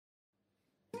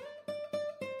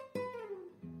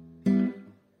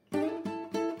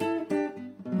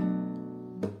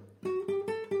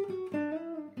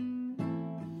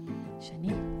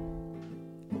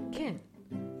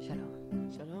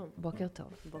בוקר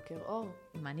טוב. בוקר אור.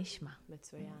 מה נשמע?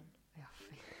 מצוין.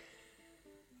 יופי.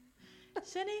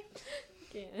 שני.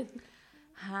 כן.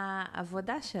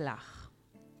 העבודה שלך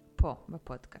פה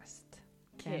בפודקאסט.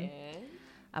 כן.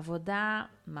 עבודה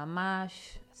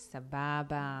ממש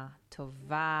סבבה,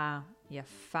 טובה,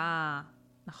 יפה,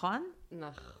 נכון?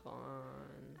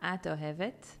 נכון. את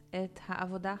אוהבת את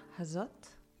העבודה הזאת?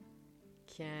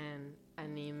 כן,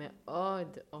 אני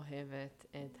מאוד אוהבת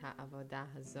את העבודה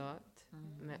הזאת.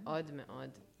 מאוד מאוד.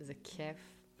 זה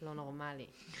כיף לא נורמלי.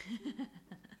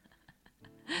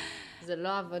 זה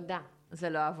לא עבודה. זה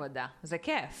לא עבודה, זה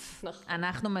כיף. נכון.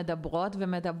 אנחנו מדברות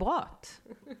ומדברות.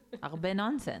 הרבה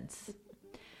נונסנס.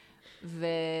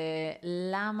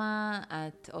 ולמה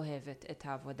את אוהבת את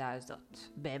העבודה הזאת?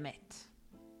 באמת.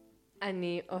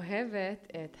 אני אוהבת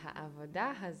את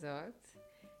העבודה הזאת,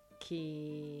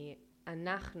 כי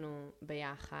אנחנו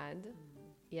ביחד,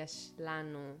 יש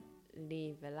לנו,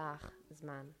 לי ולך,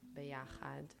 זמן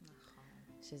ביחד. נכון.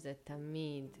 שזה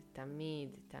תמיד,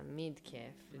 תמיד, תמיד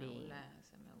כיף לי. מעולה,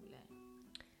 זה מעולה.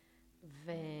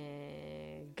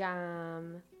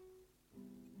 וגם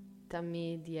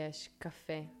תמיד יש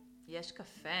קפה. יש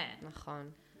קפה.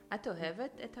 נכון. את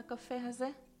אוהבת את הקפה הזה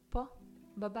פה,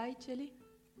 בבית שלי?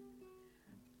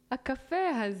 הקפה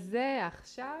הזה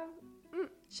עכשיו...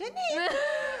 שני!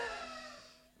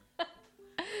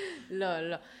 לא,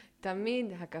 לא. תמיד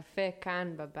הקפה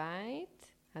כאן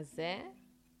בבית הזה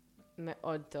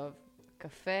מאוד טוב.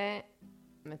 קפה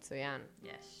מצוין.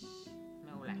 יש.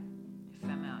 מעולה.